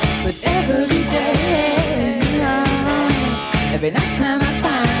But every day, every night time I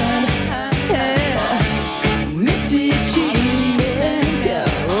find mystery achievements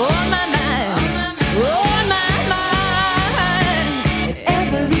on my mind. And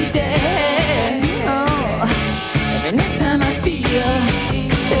every day, every night time I feel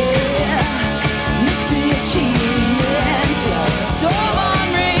mystery achievements so on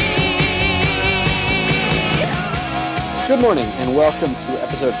me. Good morning and welcome to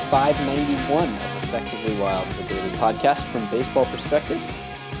episode 591 of Effectively Wild, the daily podcast from Baseball Prospectus,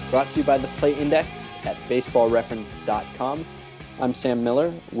 brought to you by the Play Index at baseballreference.com. I'm Sam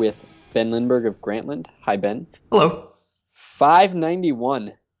Miller with Ben Lindbergh of Grantland. Hi, Ben. Hello.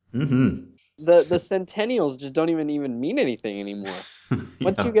 591. Mm-hmm. The centennials just don't even mean anything anymore.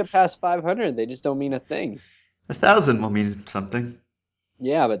 Once you get past 500, they just don't mean a thing. 1,000 will mean something.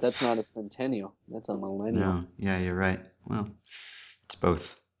 Yeah, but that's not a centennial. That's a millennial. No, yeah, you're right. Well, it's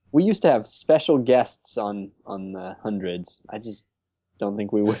both. We used to have special guests on the hundreds. I just don't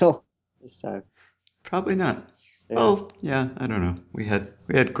think we will this time. Probably not. Yeah. Well, yeah, I don't know. We had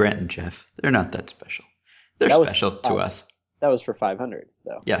Grant and Jeff. They're not that special. They're That was special to us. That was for 500,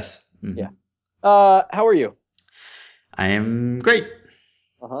 though. Yes. Mm-hmm. Yeah. How are you? I am great.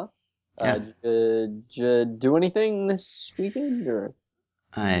 Uh-huh. Yeah. Did you do anything this weekend? Or?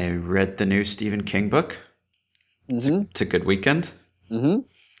 I read the new Stephen King book. Mm-hmm. It's a good weekend. Mm-hmm.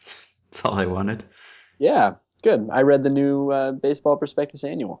 That's all I wanted. Yeah, good. I read the new Baseball Prospectus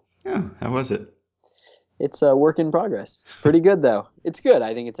Annual. Oh, how was it? It's a work in progress. It's pretty good, though. It's good.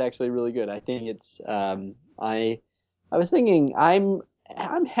 I think it's actually really good. I think it's I was thinking I'm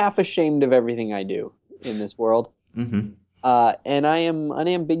half ashamed of everything I do in this world. Mm-hmm. And I am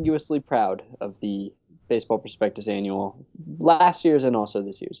unambiguously proud of the Baseball Prospectus Annual, last year's and also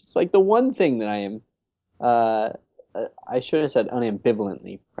this year's. It's like the one thing that I am, I should have said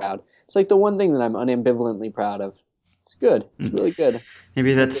unambivalently proud. It's like the one thing that I'm unambivalently proud of. It's good. It's really good.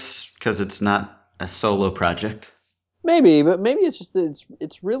 Maybe that's because it's not a solo project. Maybe, but maybe it's just that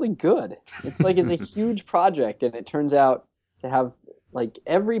it's really good. It's like it's a huge project, and it turns out to have like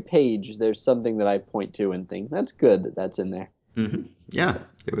every page there's something that I point to and think that's good that that's in there. Mm-hmm. Yeah,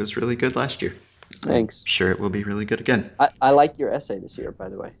 it was really good last year. Thanks. I'm sure it will be really good again. I like your essay this year, by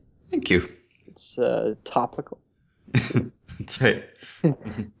the way. Thank you. It's topical. That's right.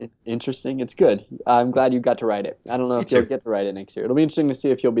 Interesting. It's good. I'm glad you got to write it. I don't know Me if you'll too. get to write it next year. It'll be interesting to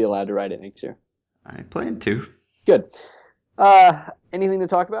see if you'll be allowed to write it next year. I plan to. Good. Anything to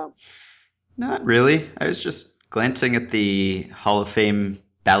talk about? Not really. I was just glancing at the Hall of Fame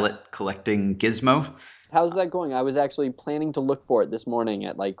ballot collecting gizmo. How's that going? I was actually planning to look for it this morning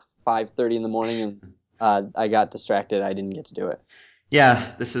at like 5:30 in the morning, and I got distracted. I didn't get to do it.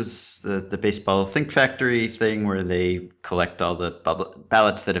 Yeah, this is the Baseball Think Factory thing where they collect all the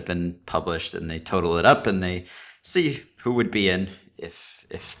ballots that have been published and they total it up and they see who would be in if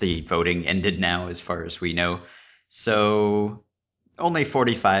the voting ended now, as far as we know. So only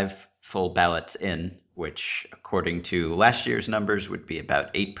 45 full ballots in, which according to last year's numbers would be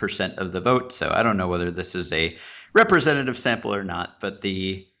about 8% of the vote. So I don't know whether this is a representative sample or not, but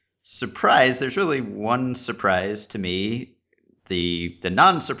the surprise, there's really one surprise to me. The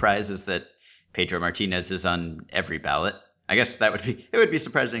non-surprise is that Pedro Martinez is on every ballot. I guess it would be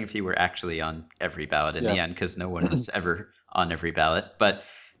surprising if he were actually on every ballot in the end, because no one is ever on every ballot. But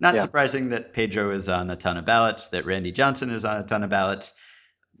not surprising that Pedro is on a ton of ballots, that Randy Johnson is on a ton of ballots.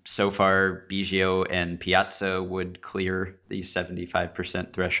 So far, Biggio and Piazza would clear the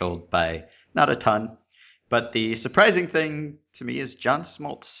 75% threshold by not a ton. But the surprising thing to me is John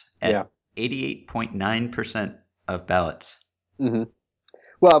Smoltz at 88.9% of ballots. Mm-hmm.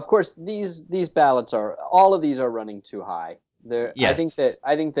 Well, of course, these ballots all of these are running too high. Yes.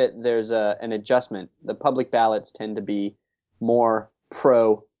 I think that there's an adjustment. The public ballots tend to be more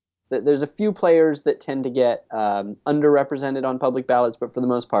pro. There's a few players that tend to get underrepresented on public ballots, but for the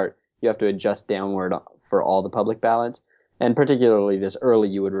most part, you have to adjust downward for all the public ballots. And particularly this early,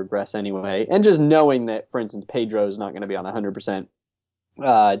 you would regress anyway. And just knowing that, for instance, Pedro is not going to be on 100%,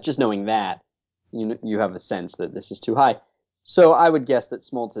 just knowing that, you have a sense that this is too high. So I would guess that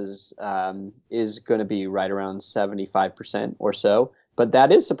Smoltz is going to be right around 75% or so. But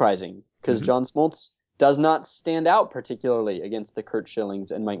that is surprising because John Smoltz does not stand out particularly against the Curt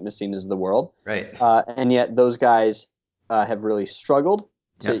Schillings and Mike Mussinas of the world. Right. And yet those guys have really struggled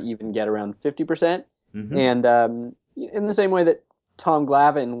to even get around 50%. Mm-hmm. And in the same way that Tom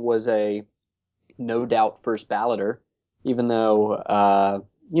Glavine was a no doubt first balloter, even though,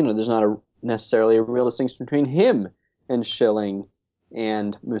 there's not necessarily a real distinction between him and Schilling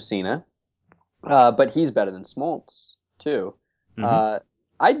and Mussina. But he's better than Smoltz, too. Mm-hmm.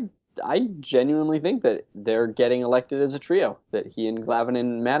 I genuinely think that they're getting elected as a trio. That he and Glavin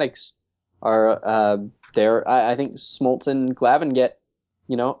and Maddox are there. I think Smoltz and Glavin get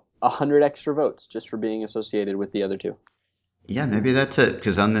 100 extra votes just for being associated with the other two. Yeah, maybe that's it.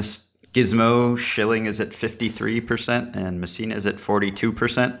 Because on this Gizmo, Schilling is at 53% and Messina is at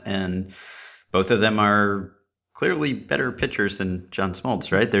 42%, and both of them are clearly better pitchers than John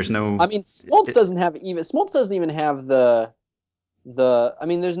Smoltz, right? There's no. I mean, Smoltz doesn't even have the. I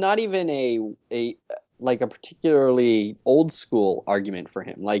mean, there's not even a like a particularly old school argument for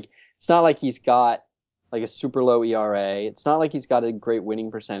him. Like, it's not like he's got like a super low ERA. It's not like he's got a great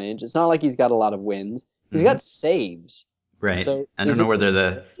winning percentage. It's not like he's got a lot of wins. He's got saves. Right. So I don't is know it whether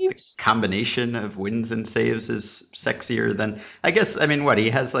the saves? combination of wins and saves is sexier than. I guess, I mean, what?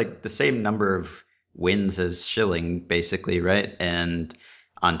 He has like the same number of wins as Schilling, basically, right? And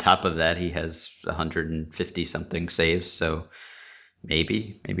on top of that, he has 150 something saves. So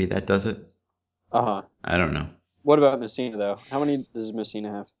maybe that does it. Uh-huh. I don't know. What about Messina though? How many does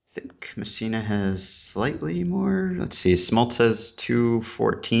Messina have? I think Messina has slightly more. Let's see. Smoltz has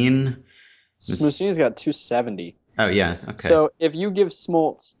 214. Messina's got 270. Oh, yeah. Okay. So if you give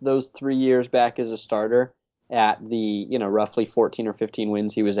Smoltz those 3 years back as a starter at the roughly 14 or 15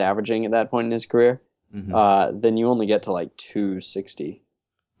 wins he was averaging at that point in his career, then you only get to like 260,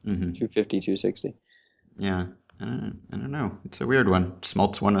 250, 260. Yeah. I don't know. It's a weird one.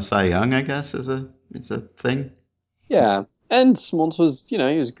 Smoltz won a Cy Young, I guess, is a thing. Yeah, and Smoltz was he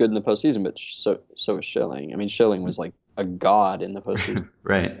was good in the postseason, but so was Schilling. I mean, Schilling was like a god in the postseason.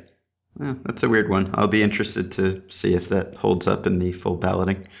 Right. Well, that's a weird one. I'll be interested to see if that holds up in the full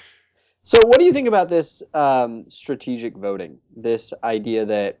balloting. So, what do you think about this strategic voting? This idea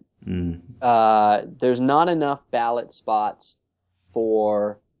that there's not enough ballot spots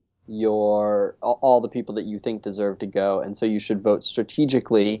for all the people that you think deserve to go, and so you should vote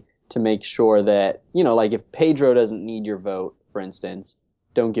strategically to make sure that like if Pedro doesn't need your vote, for instance,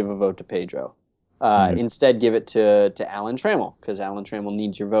 don't give a vote to Pedro. Instead, give it to Alan Trammell because Alan Trammell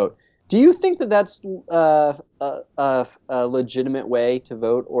needs your vote. Do you think that that's a legitimate way to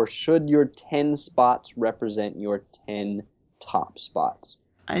vote, or should your 10 spots represent your 10 top spots?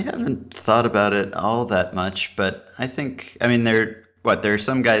 I haven't thought about it all that much, but I think, I mean, there are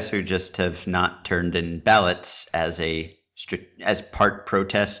some guys who just have not turned in ballots as part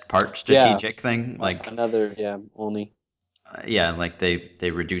protest, part Yeah, strategic thing. Like, another only. yeah, like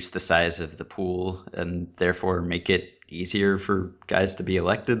they reduce the size of the pool and therefore make it easier for guys to be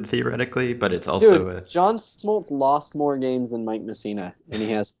elected theoretically, but it's also Dude, John Smoltz lost more games than Mike Messina, and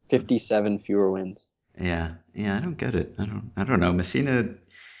he has 57 fewer wins. yeah, I don't get it. I don't know. Messina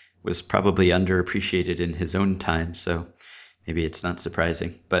was probably underappreciated in his own time, so maybe it's not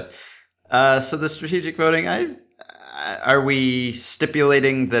surprising. But so the strategic voting, are we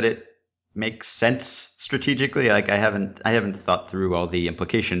stipulating that it makes sense strategically? Like I haven't thought through all the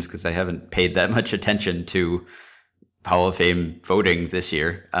implications because I haven't paid that much attention to Hall of Fame voting this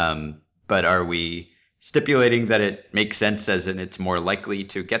year. But are we stipulating that it makes sense as in it's more likely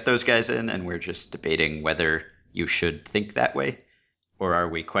to get those guys in, and we're just debating whether you should think that way? Or are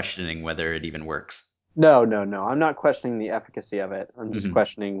we questioning whether it even works? No, no, no. I'm not questioning the efficacy of it. I'm just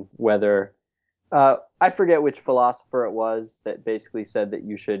questioning whether I forget which philosopher it was that basically said that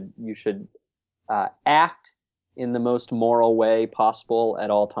you should act in the most moral way possible at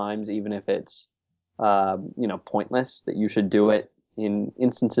all times, even if it's pointless. That you should do it in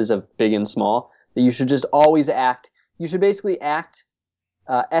instances of big and small. That you should just always act. You should basically act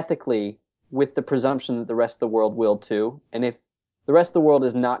ethically with the presumption that the rest of the world will too. And if the rest of the world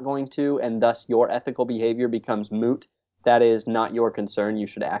is not going to, and thus your ethical behavior becomes moot, that is not your concern. You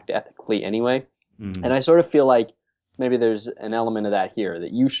should act ethically anyway. And I sort of feel like maybe there's an element of that here,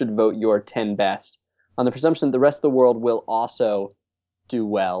 that you should vote your 10 best on the presumption that the rest of the world will also do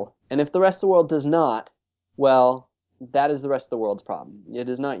well. And if the rest of the world does not, well, that is the rest of the world's problem. It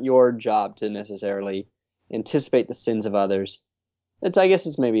is not your job to necessarily anticipate the sins of others. I guess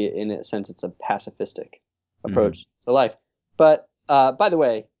it's maybe in a sense it's a pacifistic approach to life. But by the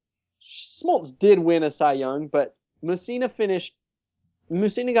way, Smoltz did win a Cy Young, but Mussina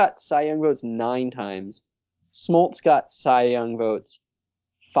got Cy Young votes 9 times. Smoltz got Cy Young votes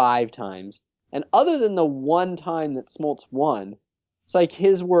 5 times. And other than the one time that Smoltz won, it's like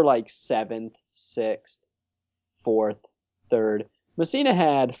his were like 7th, 6th, 4th, 3rd. Mussina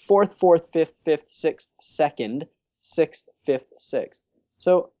had 4th, 4th, 5th, 5th, 6th, 2nd, 6th, 5th, 6th.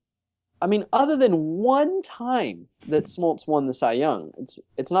 So, I mean, other than one time that Smoltz won the Cy Young,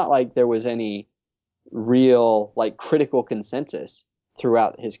 it's not like there was any real like critical consensus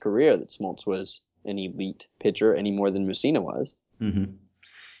throughout his career that Smoltz was an elite pitcher any more than Mussina was.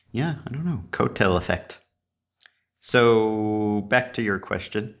 Yeah, I don't know. Coattail effect. So back to your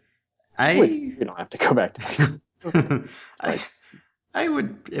question. We don't have to go back to that. I I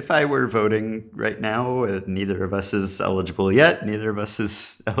would, if I were voting right now, neither of us is eligible yet. Neither of us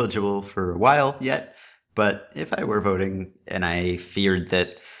is eligible for a while yet. But if I were voting and I feared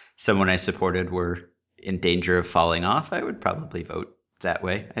that someone I supported were in danger of falling off, I would probably vote that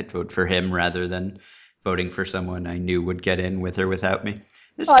way. I'd vote for him rather than voting for someone I knew would get in with or without me.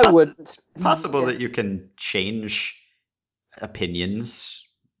 I would. It's possible Yeah. that you can change opinions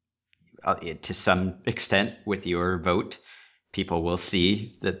to some extent with your vote. People will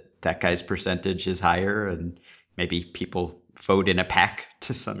see that that guy's percentage is higher, and maybe people vote in a pack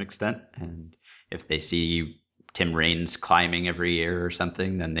to some extent. And if they see Tim Raines climbing every year or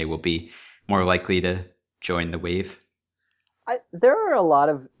something, then they will be more likely to join the wave. There are a lot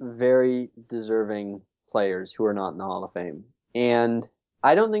of very deserving players who are not in the Hall of Fame. And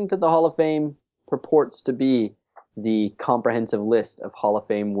I don't think that the Hall of Fame purports to be the comprehensive list of Hall of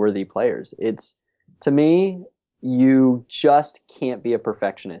Fame worthy players. To me, you just can't be a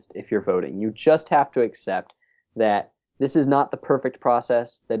perfectionist if you're voting. You just have to accept that this is not the perfect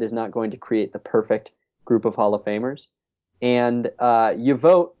process, that is not going to create the perfect group of Hall of Famers. And you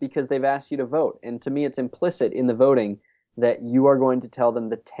vote because they've asked you to vote. And to me, it's implicit in the voting that you are going to tell them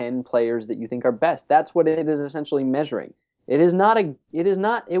the 10 players that you think are best. That's what it is essentially measuring. It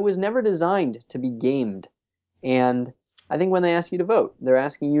was never designed to be gamed. And I think when they ask you to vote, they're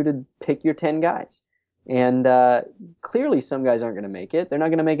asking you to pick your 10 guys. And clearly some guys aren't going to make it. They're not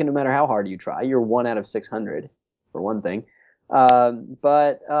going to make it no matter how hard you try. You're 1 out of 600, for one thing.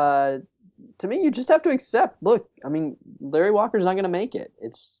 But to me, you just have to accept, look, I mean, Larry Walker's not going to make it.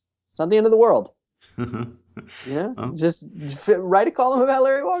 It's not the end of the world. Oh. Just write a column about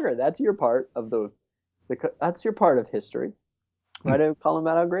Larry Walker. That's your part of that's your part of history. Write a column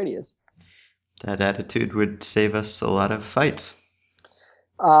about how great he is. That attitude would save us a lot of fights.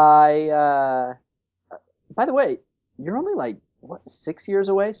 By the way, you're only like what 6 years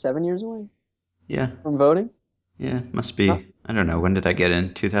away, 7 years away Yeah. from voting. Yeah, must be. Huh? I don't know. When did I get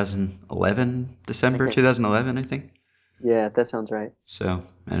in? 2011? December Okay. 2011, I think. Yeah, that sounds right. So,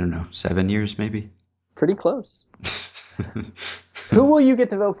 I don't know. 7 years, maybe? Pretty close. Who will you get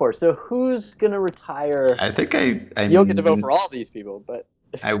to vote for? So who's gonna retire? I think You'll get to vote for all these people, but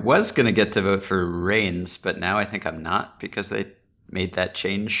I was going to get to vote for Reigns, but now I think I'm not because they made that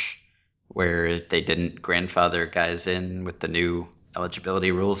change where they didn't grandfather guys in with the new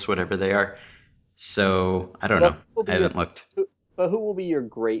eligibility rules, whatever they are. So, I don't know. I haven't looked. But who will be your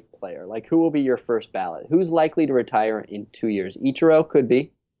great player? Like, who will be your first ballot? Who's likely to retire in 2 years? Ichiro could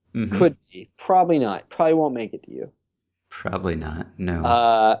be. Mm-hmm. Could be. Probably not. Probably won't make it to you. Probably not.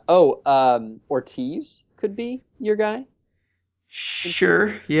 No. Ortiz could be your guy. Sure.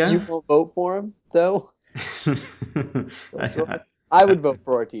 You Yeah. won't vote for him, though. I, I would vote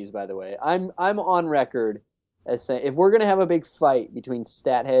for Ortiz, by the way. I'm on record as saying if we're gonna have a big fight between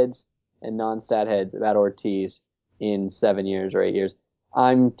stat heads and non-stat heads about Ortiz in 7 years or 8 years,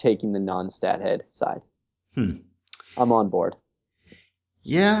 I'm taking the non-stat head side. I'm on board.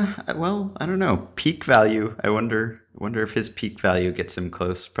 Yeah, well, I don't know. Peak value. I wonder if his peak value gets him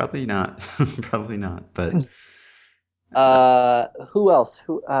close. Probably not. Probably not. But Who else?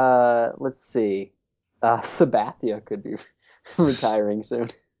 Let's see. Sabathia could be retiring soon.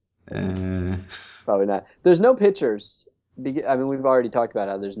 Probably not. There's no pitchers. I mean, we've already talked about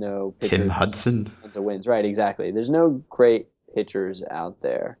how there's no pitchers. Tim Hudson. Tons of wins, right? Exactly. There's no great pitchers out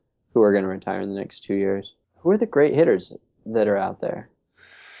there who are going to retire in the next 2 years. Who are the great hitters that are out there?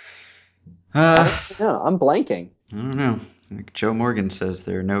 I don't know. I'm blanking. I don't know. Like Joe Morgan says,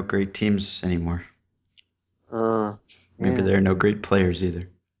 there are no great teams anymore. Maybe Yeah. there are no great players either.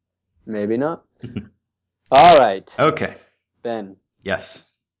 Maybe not. All right. Okay. Ben. Yes.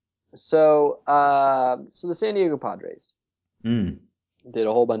 So the San Diego Padres did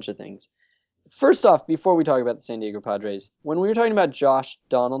a whole bunch of things. First off, before we talk about the San Diego Padres, when we were talking about Josh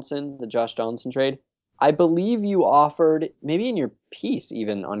Donaldson, the Josh Donaldson trade, I believe you offered, maybe in your piece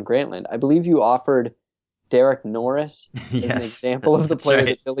even on Grantland, I believe you offered Derek Norris as an example of the player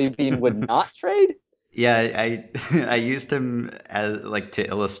that Billy Beane would not trade. Yeah, I used him as like to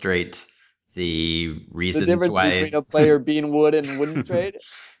illustrate the reasons the difference why between a player Beane would and wouldn't trade.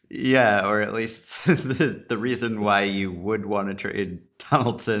 Yeah, or at least the reason why you would want to trade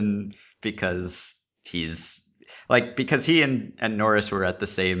Donaldson because because he and Norris were at the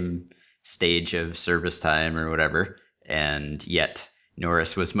same stage of service time or whatever, and yet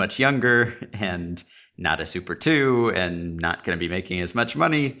Norris was much younger and not a Super 2 and not going to be making as much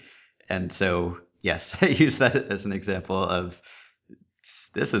money. And so, yes, I use that as an example of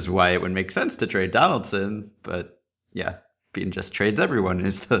this is why it would make sense to trade Donaldson. But yeah, Bean just trades everyone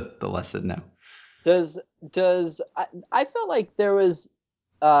is the lesson now. I felt like there was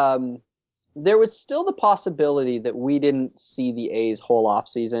still the possibility that we didn't see the A's whole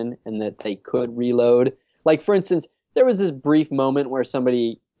offseason and that they could reload. Like, for instance, there was this brief moment where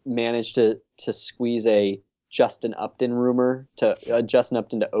somebody managed to squeeze a Justin Upton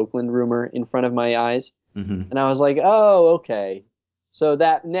to Oakland rumor in front of my eyes. Mm-hmm. And I was like, oh, okay. So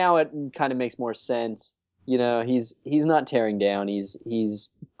that now it kind of makes more sense. You know, he's not tearing down. He's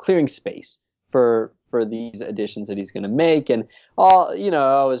clearing space for these additions that he's going to make. And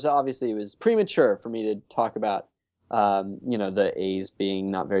it was premature for me to talk about, the A's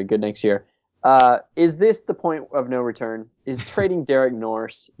being not very good next year. Is this the point of no return? Is trading Derek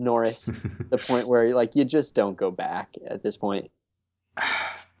Norris the point where like you just don't go back at this point?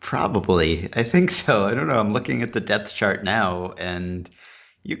 Probably. I think so. I don't know. I'm looking at the depth chart now, and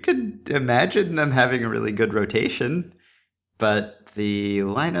you could imagine them having a really good rotation, but the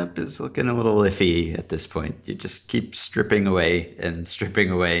lineup is looking a little iffy at this point. You just keep stripping away and stripping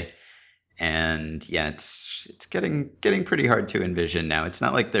away. And yeah, it's getting pretty hard to envision now. It's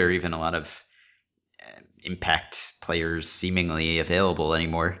not like there are even a lot of impact players seemingly available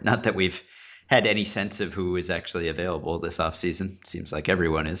anymore. Not that we've had any sense of who is actually available this offseason. Seems like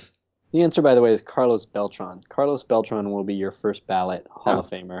everyone is. The answer, by the way, is Carlos Beltran. Carlos Beltran will be your first ballot Hall of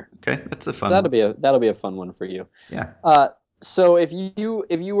Famer. Okay, that's a fun. So that'll be a fun one for you. Yeah. So if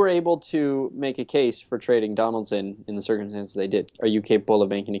you were able to make a case for trading Donaldson in the circumstances they did, are you capable of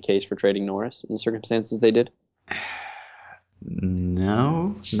making a case for trading Norris in the circumstances they did?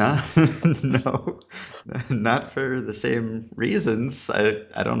 No, not no, not for the same reasons.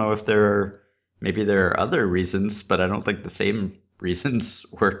 I don't know if maybe there are other reasons, but I don't think the same reasons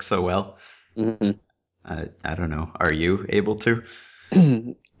work so well. Mm-hmm. I don't know. Are you able to?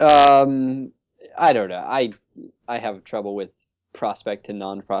 I don't know. I have trouble with prospect to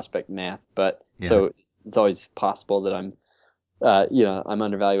non-prospect math, but Yeah. So it's always possible that I'm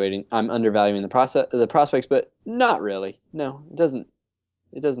undervaluing the prospects, but not really. No, it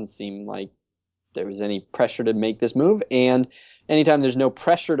doesn't seem like there was any pressure to make this move. And anytime there's no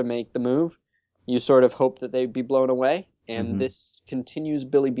pressure to make the move, you sort of hope that they'd be blown away. And Mhm. this continues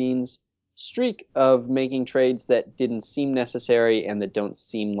Billy Bean's streak of making trades that didn't seem necessary and that don't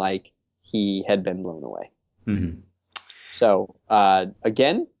seem like he had been blown away. Mhm. So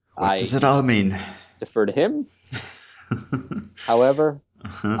again, What does it all mean? defer to him. However,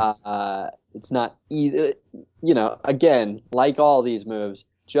 Uh-huh. it's not easy. Again, like all these moves,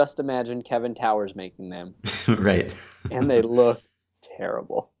 just imagine Kevin Towers making them, Right. and they look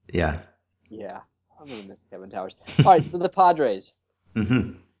terrible. Yeah. Yeah, I'm gonna miss Kevin Towers. All right, so the Padres.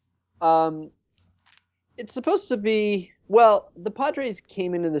 Hmm. Um, it's supposed to be the Padres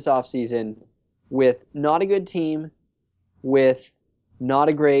came into this offseason with not a good team, with not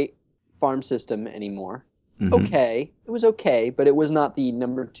a great farm system anymore. Hmm. Okay, it was okay, but it was not the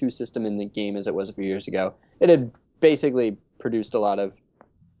number 2 system in the game as it was a few years ago. It had basically produced a lot of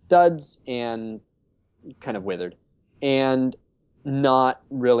duds and kind of withered, and not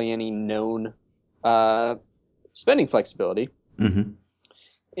really any known spending flexibility. Hmm.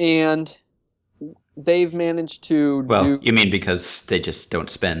 And they've managed to Well, you mean because they just don't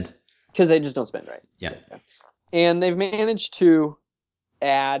spend? because they just don't spend right. Yeah. And they've managed to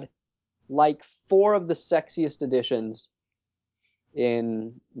add like 4 of the sexiest additions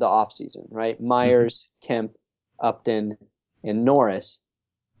in the offseason, right? Myers, Kemp, Upton, and Norris.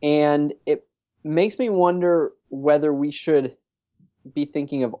 And it makes me wonder whether we should be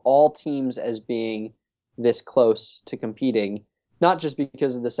thinking of all teams as being this close to competing, not just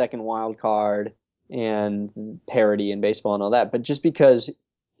because of the second wild card and parity in baseball and all that, but just because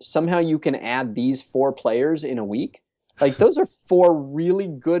somehow you can add these 4 players in a week. Like those are 4 really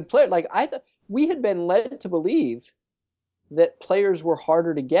good players. Like we had been led to believe that players were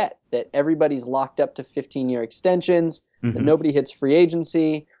harder to get, that everybody's locked up to 15-year extensions, that nobody hits free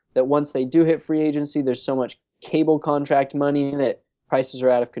agency, that once they do hit free agency, there's so much cable contract money that prices are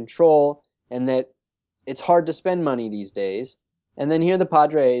out of control, and that it's hard to spend money these days. And then here the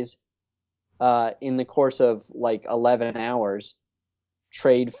Padres, in the course of like 11 hours,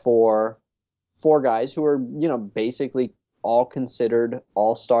 trade for 4 guys who are, basically all considered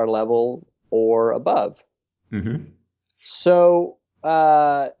all-star level or above. Hmm. So,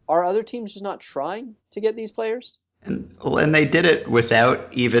 are other teams just not trying to get these players? And they did it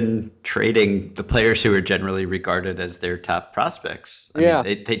without even trading the players who are generally regarded as their top prospects. I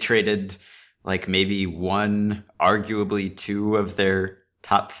mean, they traded like maybe 1, arguably 2 of their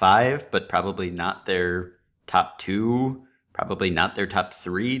top 5, but probably not their top 2, probably not their top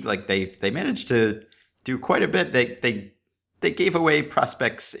three. Like they managed to do quite a bit. They gave away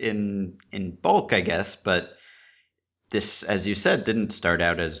prospects in bulk, I guess, but this, as you said, didn't start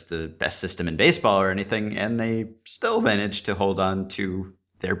out as the best system in baseball or anything, and they still managed to hold on to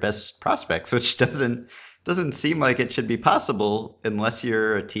their best prospects, which doesn't seem like it should be possible unless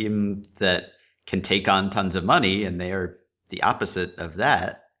you're a team that can take on tons of money, and they are the opposite of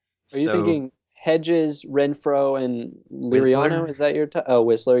that. Are you So thinking Hedges, Renfro, and Liriano? Whistler, Is that your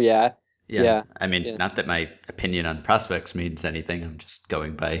Whistler? Yeah, yeah, yeah, I mean, yeah, not that my opinion on prospects means anything. I'm just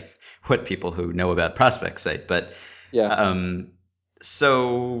going by what people who know about prospects say. But yeah. um,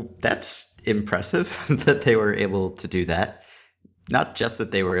 so that's impressive that they were able to do that. Not just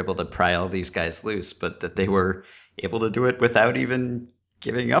that they were able to pry all these guys loose, but that they were able to do it without even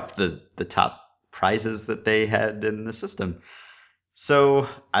giving up the top prizes that they had in the system. So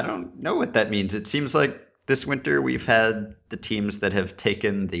I don't know what that means. It seems like this winter we've had the teams that have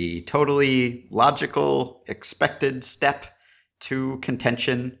taken the totally logical, expected step to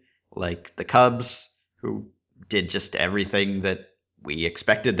contention, like the Cubs, who did just everything that we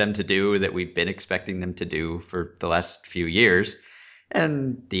expected them to do, that we've been expecting them to do for the last few years,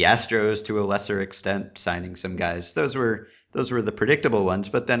 and the Astros to a lesser extent, signing some guys. Those were the predictable ones.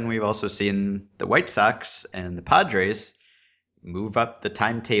 But then we've also seen the White Sox and the Padres move up the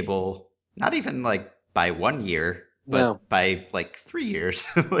timetable, not even like by 1 year, No, but by like 3 years.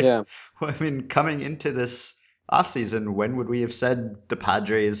 Like, yeah. I mean, coming into this offseason, when would we have said the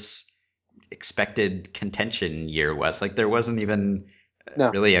Padres' expected contention year was? Like, there wasn't even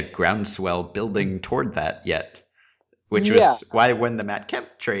No. really a groundswell building toward that yet, which Yeah. was why when the Matt Kemp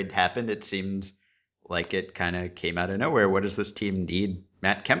trade happened, it seemed like it kind of came out of nowhere. What does this team need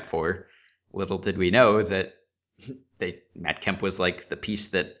Matt Kemp for? Little did we know that Matt Kemp was like the piece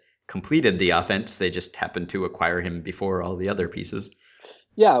that completed the offense. They just happened to acquire him before all the other pieces.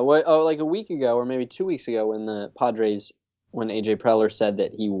 Yeah, like a week ago or maybe 2 weeks ago when the Padres, when AJ Preller said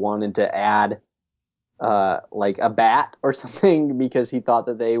that he wanted to add like a bat or something because he thought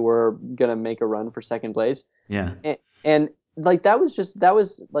that they were gonna make a run for second place, Yeah. and like that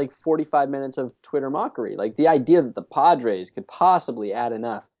was like 45 minutes of Twitter mockery. Like the idea that the Padres could possibly add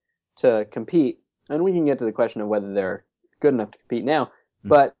enough to compete, and we can get to the question of whether they're good enough to compete now,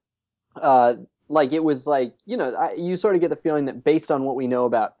 but uh, like it was like you sort of get the feeling that based on what we know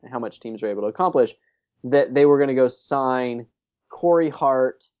about how much teams are able to accomplish, that they were going to go sign Corey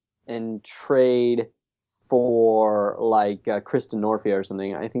Hart and trade for like Kristen Norfia or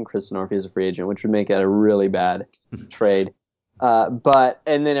something. I think Kristen Norfia is a free agent, which would make it a really bad trade. But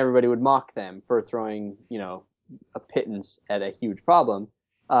and then everybody would mock them for throwing a pittance at a huge problem.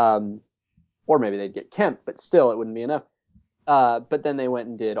 Or maybe they'd get Kemp, but still it wouldn't be enough. But then they went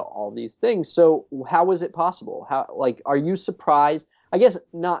and did all these things. So how was it possible? Are you surprised? I guess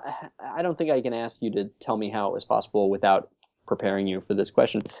not. I don't think I can ask you to tell me how it was possible without preparing you for this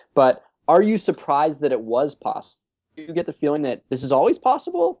question. But are you surprised that it was possible? Do you get the feeling that this is always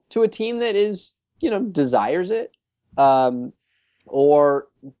possible to a team that is, desires it? Um, or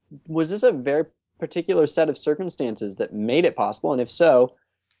was this a very particular set of circumstances that made it possible? And if so,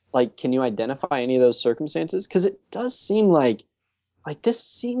 like, can you identify any of those circumstances? Because it does seem like this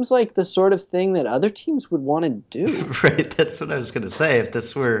seems like the sort of thing that other teams would want to do. Right. That's what I was going to say. If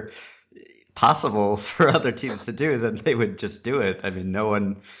this were possible for other teams to do, then they would just do it. I mean, no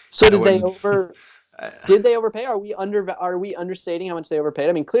one, So no one. did they overpay? Are we understating how much they overpaid?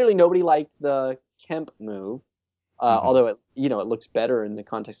 I mean, clearly nobody liked the Kemp move. Mhm. Although it looks better in the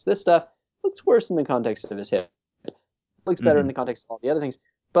context of this stuff, it looks worse in the context of his hip. It looks better in the Mhm. context of all the other things.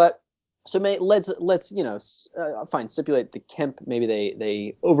 But so let's fine, stipulate the Kemp, maybe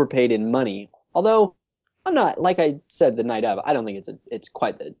they overpaid in money. Although I'm not, like I said the night of, I don't think it's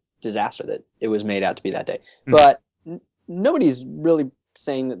quite the disaster that it was made out to be that day. Mhm. But nobody's really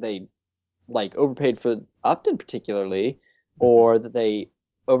saying that they like overpaid for Upton particularly, Mhm. or that they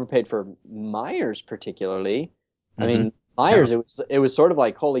overpaid for Myers particularly. I Mhm. mean, Myers, No. it was sort of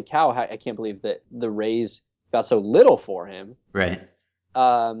like, holy cow, I can't believe that the Rays got so little for him. Right.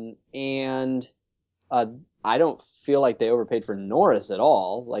 And uh, I don't feel like they overpaid for Norris at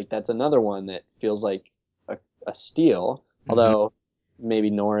all. Like that's another one that feels like a steal. Mhm. Although maybe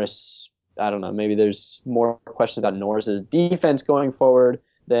Norris, I don't know. Maybe there's more questions about Norris's defense going forward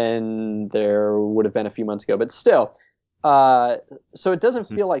than there would have been a few months ago. But still, uh, so it doesn't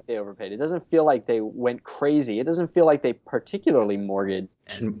feel like they overpaid. It doesn't feel like they went crazy. It doesn't feel like they particularly mortgaged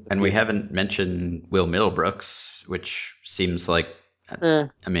the And we future. haven't mentioned Will Middlebrooks, which seems like, Eh,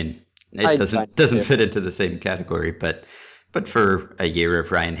 I mean, it I'd sign doesn't him fit into the same category, but for a year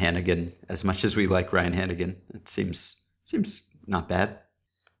of Ryan Hannigan, as much as we like Ryan Hannigan, it seems Seems not bad.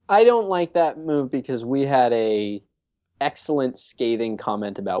 I don't like that move because we had a excellent scathing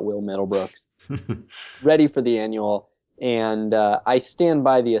comment about Will Middlebrooks ready for the annual, and I stand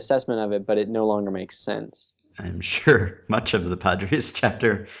by the assessment of it, but it no longer makes sense. I'm sure much of the Padres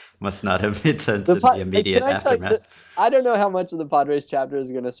chapter must not have made sense The in the can immediate I tell you aftermath. I don't know how much of the Padres chapter is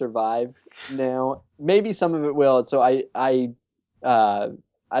going to survive now. Maybe some of it will. So I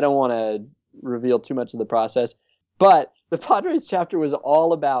don't want to reveal too much of the process, but the Padres chapter was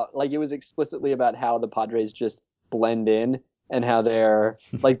all about, like, it was explicitly about how the Padres just blend in and how they're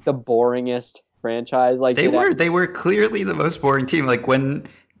like the boringest franchise. Like They were clearly the most boring team. Like when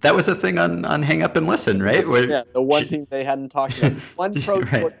that was a thing on Hang Up and Listen, right? yeah, the one team they hadn't talked about, one pro right.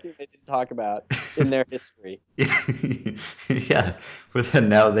 sports team they didn't talk about in their history. Yeah, but then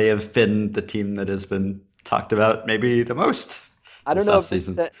now they have been the team that has been talked about maybe the most I don't this know if this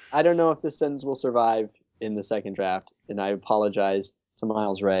offseason. I don't know if this sentence will survive in the second draft, and I apologize to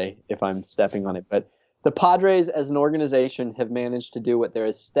Miles Ray if I'm stepping on it. But the Padres, as an organization, have managed to do what their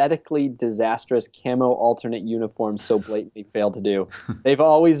aesthetically disastrous camo alternate uniforms so blatantly failed to do. They've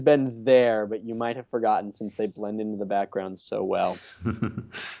always been there, but you might have forgotten since they blend into the background so well. And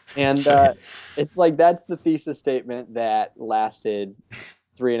That's right. it's like that's the thesis statement that lasted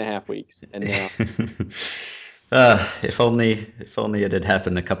 3.5 weeks, and now If only it had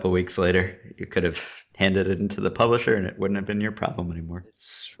happened a couple weeks later, you could have handed it into the publisher and it wouldn't have been your problem anymore.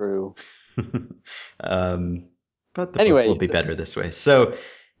 it's true. um, but the book will Anyway, be better this way. So,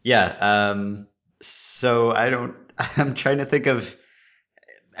 yeah. So I don't. I'm trying to think of.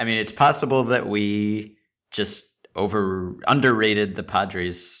 I mean, it's possible that we just underrated the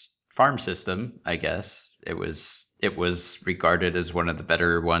Padres farm system. I guess it was regarded as one of the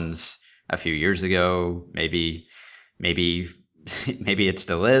better ones a few years ago. Maybe maybe it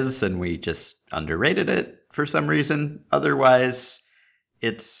still is, and we just underrated it for some reason. Otherwise,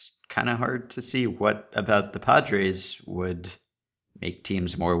 it's kind of hard to see what about the Padres would make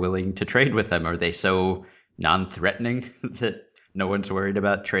teams more willing to trade with them. Are they so non-threatening that no one's worried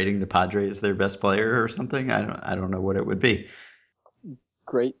about trading the Padres their best player or something? I don't know what it would be.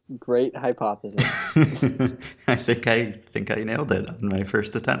 great hypothesis. I think I nailed it on my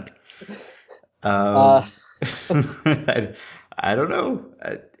first attempt. Uh, Um, I don't know.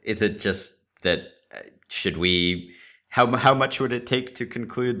 Is it just that should we? How much would it take to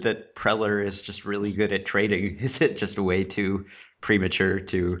conclude that Preller is just really good at trading? Is it just way too premature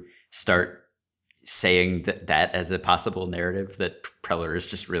to start saying that as a possible narrative that Preller is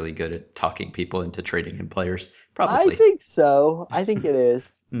just really good at talking people into trading him players? I Probably. think so. I think it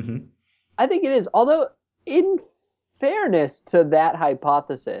is. Hmm. I think it is. Although, in fairness to that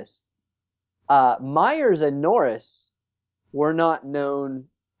hypothesis, Myers and Norris were not known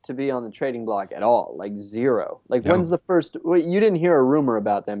to be on the trading block at all. Like zero. Like No. when's the first? Well, you didn't hear a rumor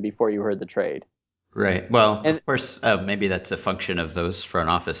about them before you heard the trade, Right. Well, and of course, maybe that's a function of those front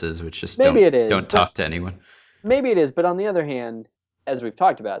offices, which just maybe don't it is. don't But talk to anyone. maybe it is. But on the other hand, as we've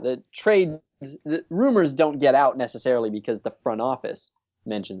talked about, the rumors don't get out necessarily because the front office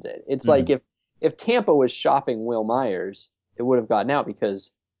mentions it. It's like Hmm. if Tampa was shopping Will Myers, it would have gotten out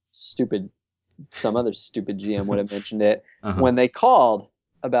because some other stupid GM would have mentioned it Uh-huh. when they called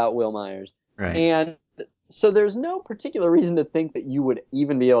about Will Myers. Right. And so there's no particular reason to think that you would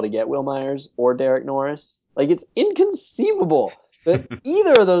even be able to get Will Myers or Derek Norris. Like it's inconceivable that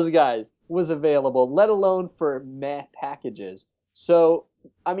either of those guys was available, let alone for meh packages. So,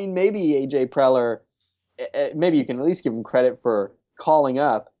 I mean, maybe AJ Preller, maybe you can at least give him credit for calling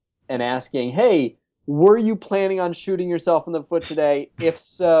up and asking, hey, were you planning on shooting yourself in the foot today? If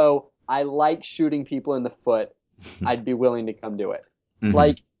so, I like shooting people in the foot. I'd be willing to come do it. Hmm.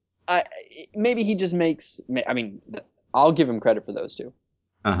 Like, I maybe he just makes. I mean, I'll give him credit for those two.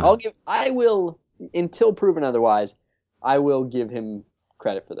 Uh-huh. I will, until proven otherwise, I will give him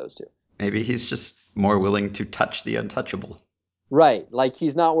credit for those two. Maybe he's just more willing to touch the untouchable. Right. Like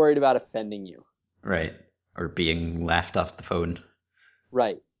he's not worried about offending you. Right. Or being laughed off the phone.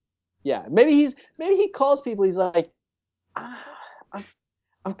 Right. Yeah. Maybe he calls people. He's like, ah, I'm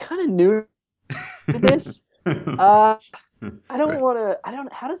I'm kind of new to this. Uh, I don't Right. want to. I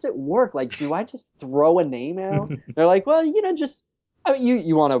don't. How does it work? Like, do I just throw a name out? They're like, well, just. I mean,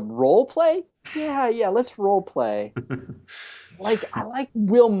 you want to role play? Yeah, yeah. Let's role play. Like, I like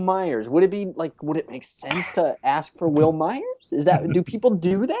Will Myers. Would it be like? Would it make sense to ask for Will Myers? Do people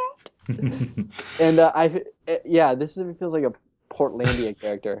do that? And yeah, it feels like a Portlandia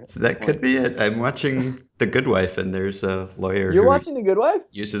character at this That could point. be it. I'm watching The Good Wife, and there's a lawyer You're who watching The Good Wife.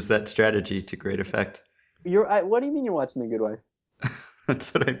 uses that strategy to great effect. What do you mean you're watching The Good Wife?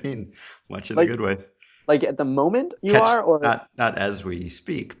 That's what I mean. Watching The Like, Good Wife. Like at the moment you Catch are, or not as we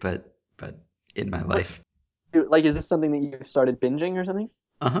speak, but in my but life. like is this something that you've started binging or something?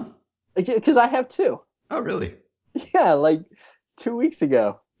 Uh-huh. Because I have too. Oh, really? Yeah, like 2 weeks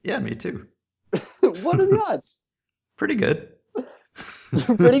ago. Yeah, me too. What are the odds? Pretty good.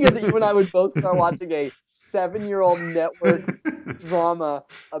 Pretty good that you and I would both start watching a 7-year-old network drama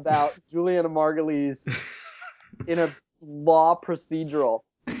about Juliana Margulies in a law procedural.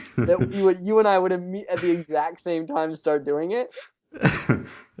 That you and I would at the exact same time start doing it.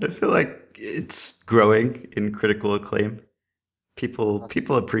 I feel like it's growing in critical acclaim.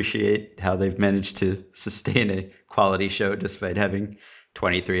 People appreciate how they've managed to sustain a quality show despite having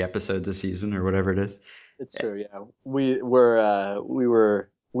 23 episodes a season or whatever it is. It's true, yeah. We were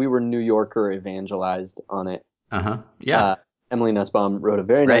New Yorker evangelized on it. Uh-huh. Yeah. Emily Nussbaum wrote a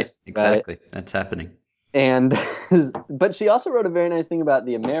very Right. nice thing about it, Exactly. That's happening. and but she also wrote a very nice thing about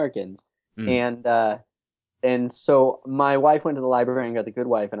the Americans, Mm. and so my wife went to the library and got The Good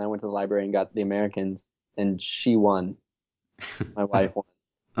Wife, and I went to the library and got The Americans, and she won. My wife won,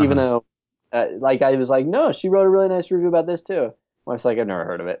 even Uh-huh. though, like I was like, no, she wrote a really nice review about this too. My wife's like, I've never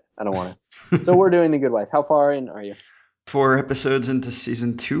heard of it. I don't want it. So we're doing The Good Wife. How far in are you? 4 episodes into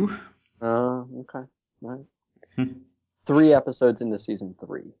season 2. Okay. All right. 3 episodes into season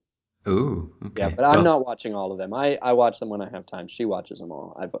 3. Ooh, Yeah, okay. but I'm Well, not watching all of them. I watch them when I have time. She watches them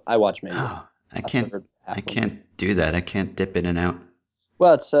all. I watch maybe oh, I a can't third, half I of them. can't do that. I can't dip in and out.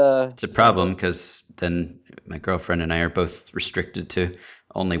 Well, It's a problem because then my girlfriend and I are both restricted to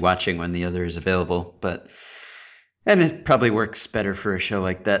only watching when the other is available. And it probably works better for a show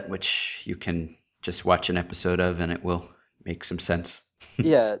like that, which you can just watch an episode of and it will make some sense.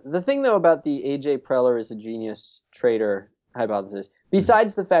 yeah. The thing though about the AJ Preller is a genius trader hypothesis,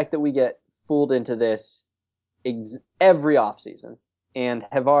 besides the fact that we get fooled into this every offseason and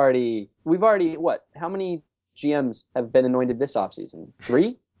we've already what? How many GMs have been anointed this offseason?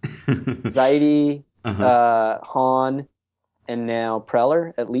 3? Zaidi, Uh-huh. Hahn, and now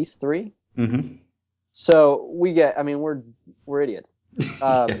Preller, at least 3. Mm-hmm. So we get. I mean, we're idiots.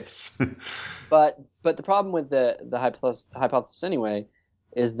 Um, Yes. but the problem with the hypothesis anyway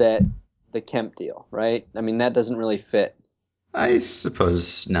is that the Kemp deal, right? I mean, that doesn't really fit. I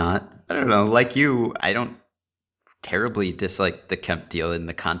suppose not. I don't know. Like you, I don't terribly dislike the Kemp deal in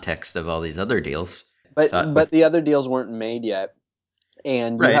the context of all these other deals. Thought But with the other deals weren't made yet,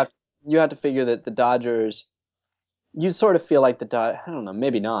 and right. you have to figure that the Dodgers. You sort of feel like the I don't know,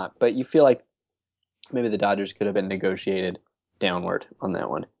 maybe not, but you feel like maybe the Dodgers could have been negotiated downward on that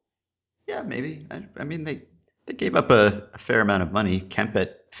one. Yeah, maybe. I mean, they gave up a fair amount of money. Kemp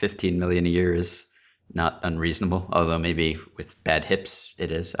at 15 million a year is not unreasonable, although maybe with bad hips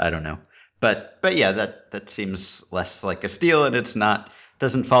it is. I don't know. But yeah, that seems less like a steal, and it's not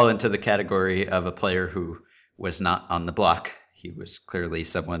doesn't fall into the category of a player who was not on the block. He was clearly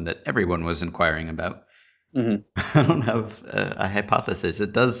someone that everyone was inquiring about. Mm-hmm. I don't have a hypothesis.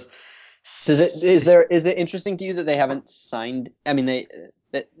 It does. Is it interesting to you that they haven't signed? I mean,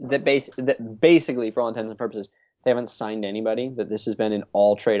 that basically, for all intents and purposes, they haven't signed anybody. That this has been an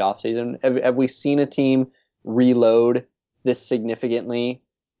all trade offseason. Have we seen a team reload this significantly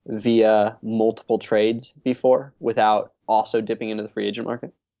via multiple trades before without also dipping into the free agent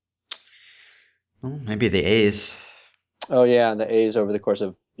market? Well, maybe the A's. Oh yeah, the A's over the course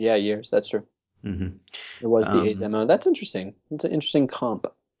of years. That's true. Hmm. It was the A's MO. That's interesting. It's an interesting comp.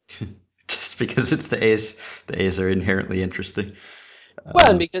 Just because it's the A's are inherently interesting. Well,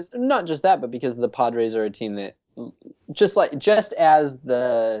 and because not just that, but because the Padres are a team that just as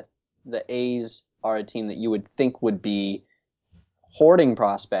the A's are a team that you would think would be hoarding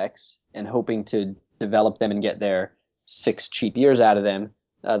prospects and hoping to develop them and get their 6 cheap years out of them,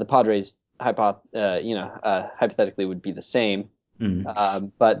 the Padres hypothetically would be the same,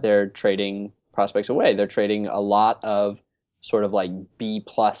 Mm. but they're trading prospects away. They're trading a lot of sort of like B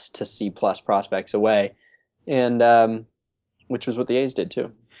plus to C plus prospects away, and which was what the A's did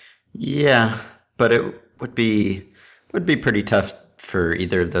too. Yeah, but it would be pretty tough for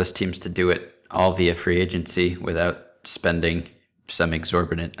either of those teams to do it all via free agency without spending some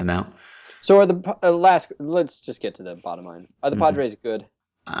exorbitant amount. So are the last? Let's just get to the bottom line. Are the Hmm. Padres good?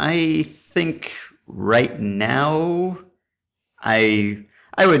 I think right now, I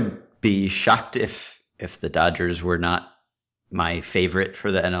would be shocked if the Dodgers were not my favorite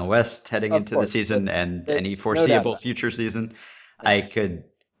for the NL West heading Of into the course, season and any no doubt foreseeable about future season. it. Yeah.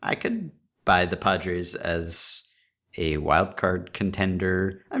 I could buy the Padres as a wild card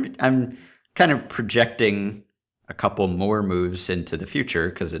contender. I'm kind of projecting a couple more moves into the future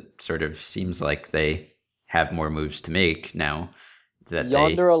because it sort of seems like they have more moves to make now that they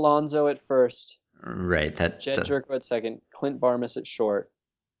Yonder Alonso at first. Right. Jed Jerko at second, Clint Barmas at short,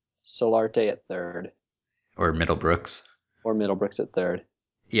 Solarte at third, or Middlebrooks. or Middlebrooks at third.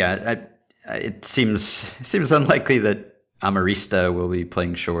 Yeah, it seems unlikely that Amarista will be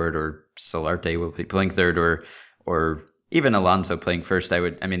playing short or Solarte will be playing third or even Alonso playing first. I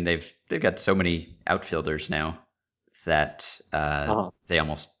mean they've got so many outfielders now that they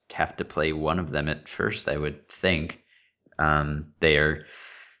almost have to play one of them at first, I would think. They are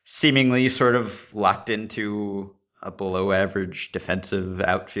seemingly sort of locked into a below average defensive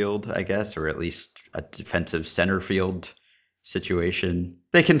outfield, I guess, or at least a defensive center field situation.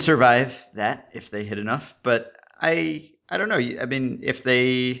 They can survive that if they hit enough, but I don't know. I mean, if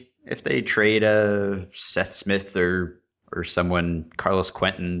they trade a Seth Smith or someone, Carlos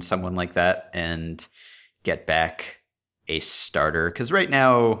Quentin, someone like that, and get back a starter, because right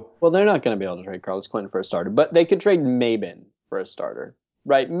now, well, they're not going to be able to trade Carlos Quentin for a starter, but they could trade Maben for a starter,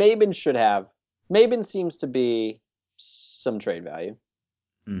 right? Maben seems to be some trade value.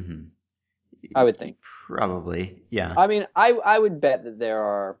 Mm-hmm. I would think. Probably, yeah. I mean, I would bet that there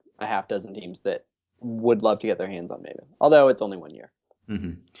are a half dozen teams that would love to get their hands on Maben, although it's only 1 year.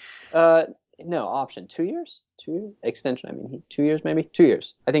 Mm-hmm. No, option 2 years, 2 extension. I mean, 2 years maybe 2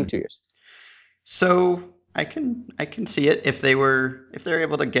 years. I think 2 years. So I can see it if they're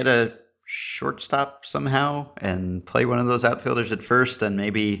able to get a shortstop somehow and play one of those outfielders at first, and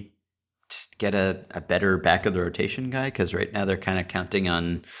maybe just get a better back of the rotation guy, because right now they're kind of counting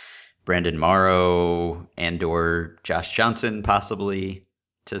on Brandon Morrow and or Josh Johnson possibly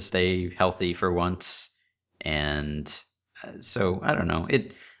to stay healthy for once. And so I don't know.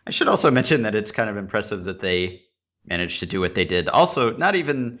 I should also mention that it's kind of impressive that they managed to do what they did. Also, not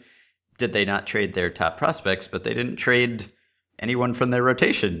even did they not trade their top prospects, but they didn't trade anyone from their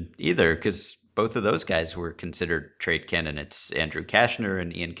rotation either, because both of those guys were considered trade candidates. Andrew Kashner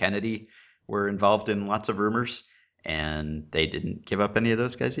and Ian Kennedy were involved in lots of rumors, and they didn't give up any of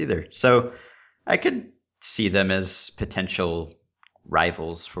those guys either. So I could see them as potential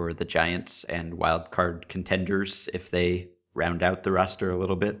rivals for the Giants and wild card contenders if they round out the roster a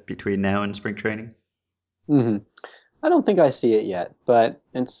little bit between now and spring training. Mm-hmm. I don't think I see it yet, but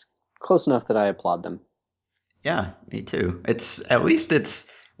it's close enough that I applaud them. Yeah, me too.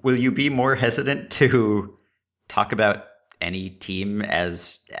 Will you be more hesitant to talk about any team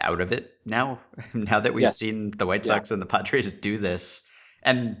as out of it now? Now that we've Yes. seen the White Sox and the Padres do this.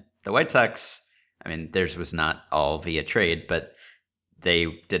 And the White Sox, I mean, theirs was not all via trade, but they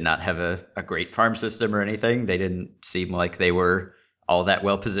did not have a great farm system or anything. They didn't seem like they were all that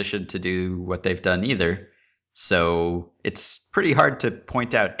well positioned to do what they've done either. So it's pretty hard to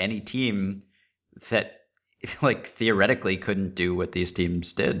point out any team that like theoretically couldn't do what these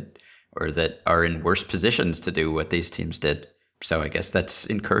teams did, or that are in worse positions to do what these teams did. So I guess that's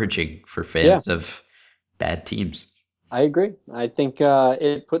encouraging for fans of bad teams. I agree. I think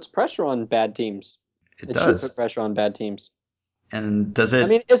it puts pressure on bad teams. It Should does. put pressure on bad teams. And does I it?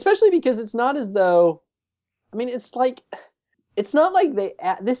 mean, especially because it's not as though. I mean, it's not like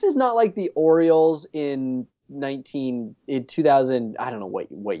this is not like the Orioles in 2000. I don't know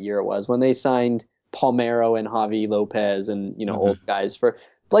what year it was when they signed Palmeiro and Javi Lopez and old guys for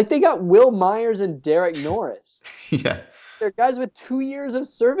like they got Will Myers and Derek Norris. Yeah. They're guys with 2 years of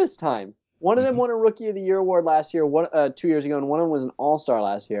service time. One of them won a Rookie of the Year award last year, 2 years ago, and one of them was an All-Star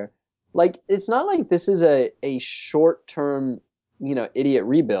last year. Like it's not like this is a short-term, idiot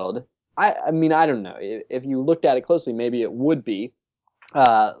rebuild. I mean, I don't know. If you looked at it closely, maybe it would be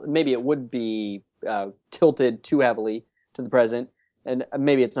tilted too heavily to the present, and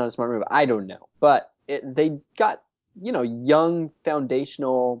maybe it's not a smart move. I don't know, but they got young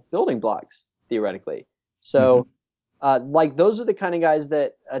foundational building blocks theoretically. So, like those are the kind of guys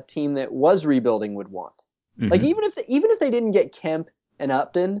that a team that was rebuilding would want. Like even if they didn't get Kemp and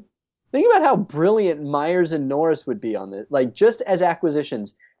Upton, think about how brilliant Myers and Norris would be on this. Like just as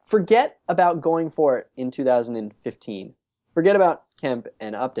acquisitions. Forget about going for it in 2015. Forget about Kemp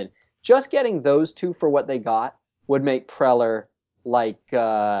and Upton. Just getting those two for what they got would make Preller like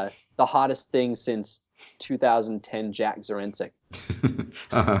the hottest thing since 2010 Jack Zarinsek.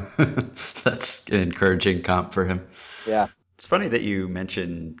 That's an encouraging comp for him. Yeah. It's funny that you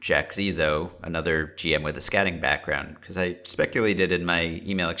mentioned Jack Z, though, another GM with a scouting background, because I speculated in my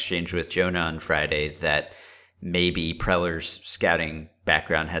email exchange with Jonah on Friday that maybe Preller's scouting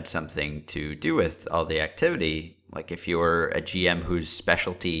background had something to do with all the activity. Like if you're a GM whose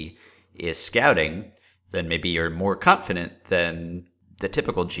specialty is scouting, then maybe you're more confident than the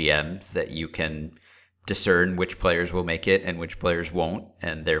typical GM that you can discern which players will make it and which players won't,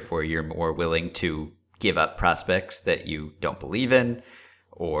 and therefore you're more willing to give up prospects that you don't believe in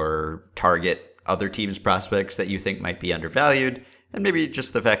or target other teams' prospects that you think might be undervalued, and maybe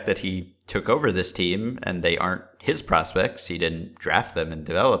just the fact that he took over this team and they aren't his prospects. He didn't draft them and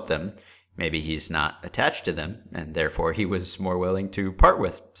develop them. Maybe he's not attached to them, and therefore he was more willing to part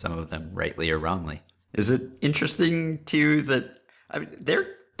with some of them, rightly or wrongly. Is it interesting to you that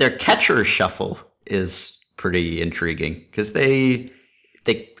their catcher shuffle is pretty intriguing because they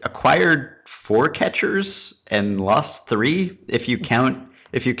acquired 4 catchers and lost 3 if you count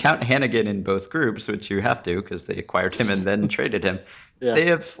Hannigan in both groups, which you have to because they acquired him and then traded him. Yeah. They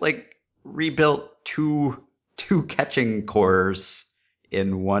have rebuilt two catching cores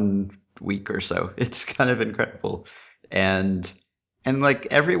in 1 week or so. It's kind of incredible. And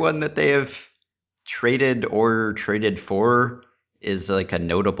everyone that they have traded or traded for is a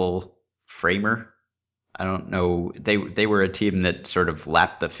notable framer. I don't know. They were a team that sort of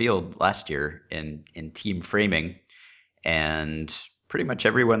lapped the field last year in team framing, and pretty much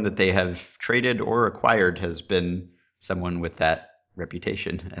everyone that they have traded or acquired has been someone with that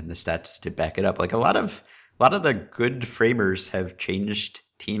reputation and the stats to back it up. A lot of the good framers have changed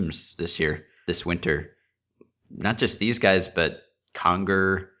teams this winter. Not just these guys, but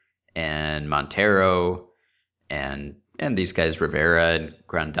Conger and Montero and these guys, Rivera and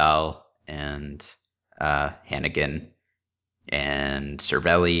Grandal and Hannigan and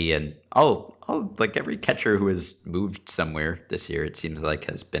Cervelli and all every catcher who has moved somewhere this year, it seems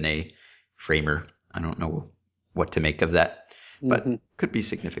like, has been a framer. I don't know what to make of that, but could be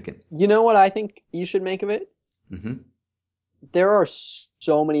significant. You know what I think you should make of it? Mm-hmm. There are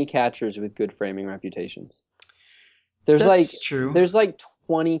so many catchers with good framing reputations. That's true. There's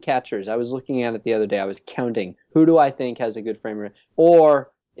 20 catchers. I was looking at it the other day. I was counting. Who do I think has a good framing?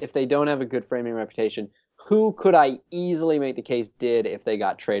 Or if they don't have a good framing reputation, who could I easily make the case did if they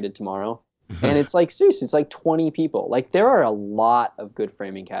got traded tomorrow? And it's seriously, it's 20 people. There are a lot of good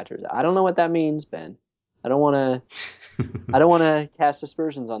framing catchers. I don't know what that means, Ben. I don't want to cast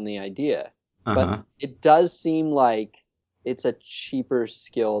aspersions on the idea, but it does seem like it's a cheaper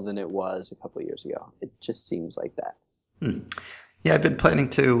skill than it was a couple of years ago. It just seems like that. Yeah, I've been planning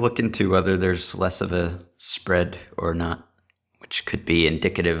to look into whether there's less of a spread or not, which could be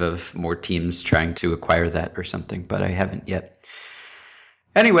indicative of more teams trying to acquire that or something, but I haven't yet.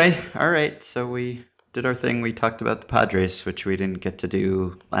 Anyway, all right, so we did our thing. We talked about the Padres, which we didn't get to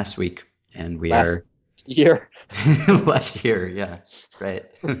do last week, and we Last year. last year, yeah, right.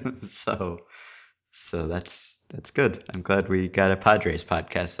 So that's good. I'm glad we got a Padres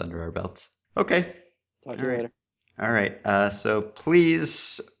podcast under our belts. Okay. Talk to you later. All right. So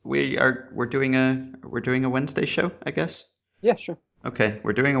please, we're doing a Wednesday show, I guess. Yeah, sure. Okay,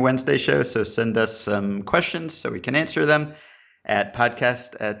 we're doing a Wednesday show, so send us some questions so we can answer them at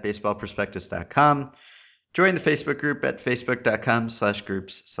podcast@baseballprospectus.com. Join the Facebook group at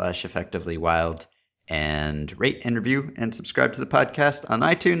facebook.com/groups/effectivelywild and rate, and review, and subscribe to the podcast on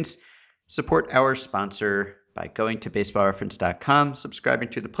iTunes. Support our sponsor by going to baseballreference.com, subscribing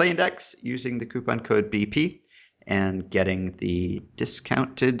to the Play Index using the coupon code BP, and getting the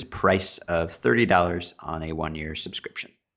discounted price of $30 on a 1-year subscription.